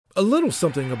A little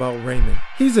something about Raymond.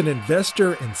 He's an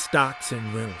investor in stocks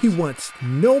and rentals. He wants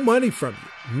no money from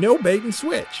you, no bait and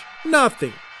switch,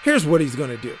 nothing. Here's what he's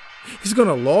going to do. He's going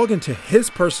to log into his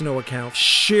personal account,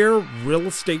 share real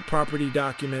estate property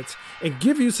documents, and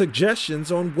give you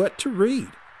suggestions on what to read.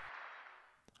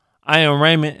 I am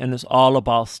Raymond, and it's all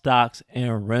about stocks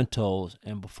and rentals.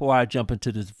 And before I jump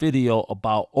into this video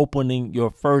about opening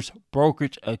your first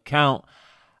brokerage account,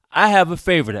 I have a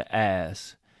favor to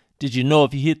ask. Did you know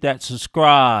if you hit that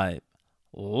subscribe,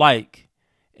 like,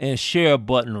 and share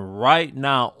button right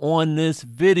now on this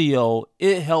video,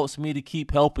 it helps me to keep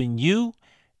helping you.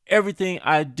 Everything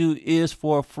I do is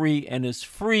for free, and it's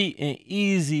free and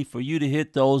easy for you to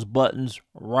hit those buttons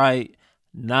right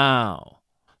now.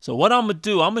 So what I'm going to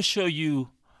do, I'm going to show you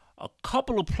a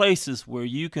couple of places where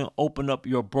you can open up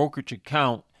your brokerage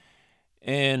account.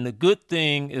 And the good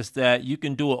thing is that you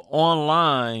can do it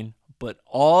online, but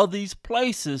all these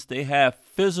places, they have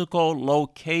physical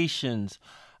locations.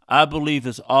 I believe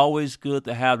it's always good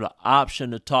to have the option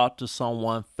to talk to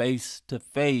someone face to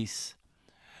face.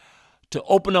 To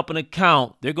open up an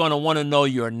account, they're going to want to know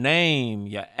your name,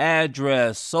 your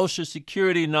address, social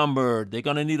security number. They're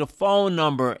going to need a phone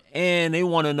number, and they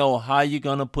want to know how you're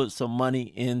going to put some money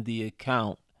in the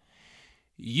account.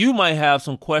 You might have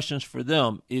some questions for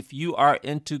them. If you are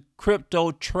into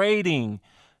crypto trading,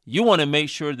 you want to make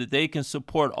sure that they can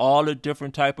support all the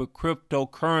different type of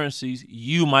cryptocurrencies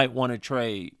you might want to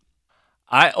trade.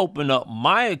 I opened up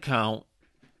my account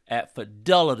at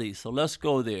Fidelity, so let's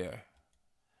go there.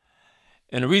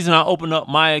 And the reason I opened up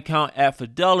my account at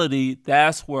Fidelity,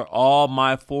 that's where all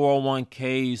my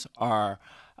 401ks are.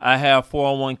 I have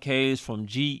 401ks from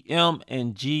GM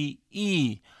and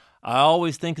GE. I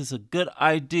always think it's a good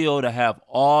idea to have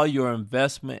all your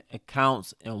investment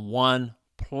accounts in one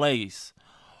place.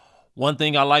 One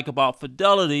thing I like about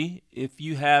Fidelity, if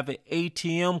you have an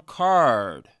ATM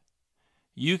card,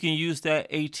 you can use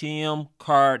that ATM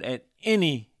card at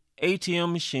any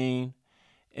ATM machine,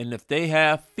 and if they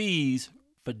have fees,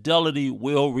 Fidelity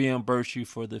will reimburse you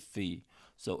for the fee.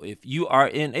 So if you are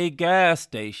in a gas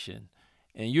station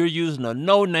and you're using a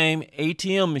no-name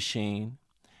ATM machine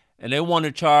and they want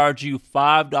to charge you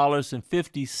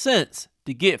 $5.50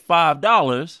 to get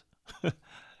 $5,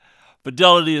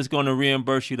 Fidelity is going to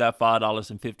reimburse you that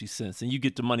 $5.50, and you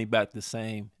get the money back the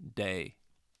same day.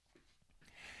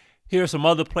 Here are some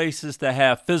other places that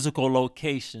have physical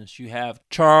locations. You have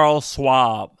Charles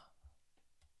Schwab,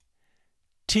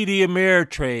 TD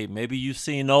Ameritrade. Maybe you've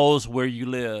seen those where you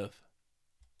live.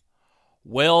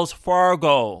 Wells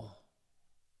Fargo,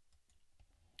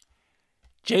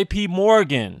 JP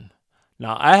Morgan.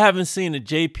 Now, I haven't seen a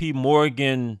JP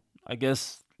Morgan, I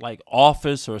guess, like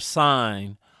office or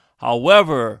sign.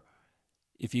 However,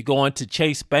 if you go into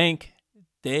Chase Bank,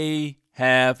 they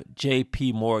have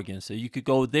JP Morgan. So you could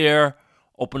go there,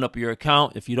 open up your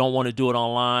account if you don't want to do it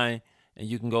online, and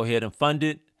you can go ahead and fund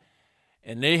it.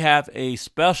 And they have a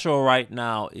special right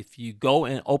now. If you go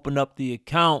and open up the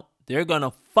account, they're going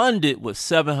to fund it with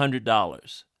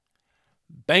 $700.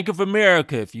 Bank of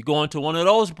America, if you go into one of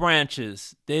those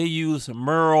branches, they use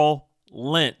Merrill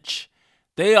Lynch.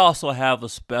 They also have a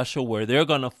special where they're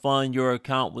going to fund your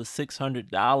account with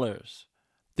 $600.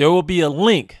 There will be a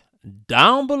link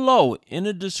down below in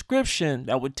the description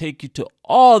that would take you to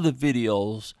all the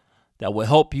videos that will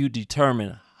help you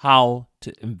determine how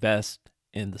to invest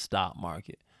in the stock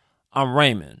market. I'm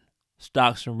Raymond,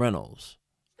 Stocks and Rentals.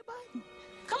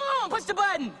 Come on, push the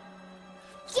button.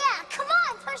 Yeah, come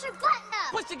on, push your button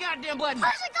up. Push the goddamn button.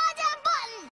 Push the goddamn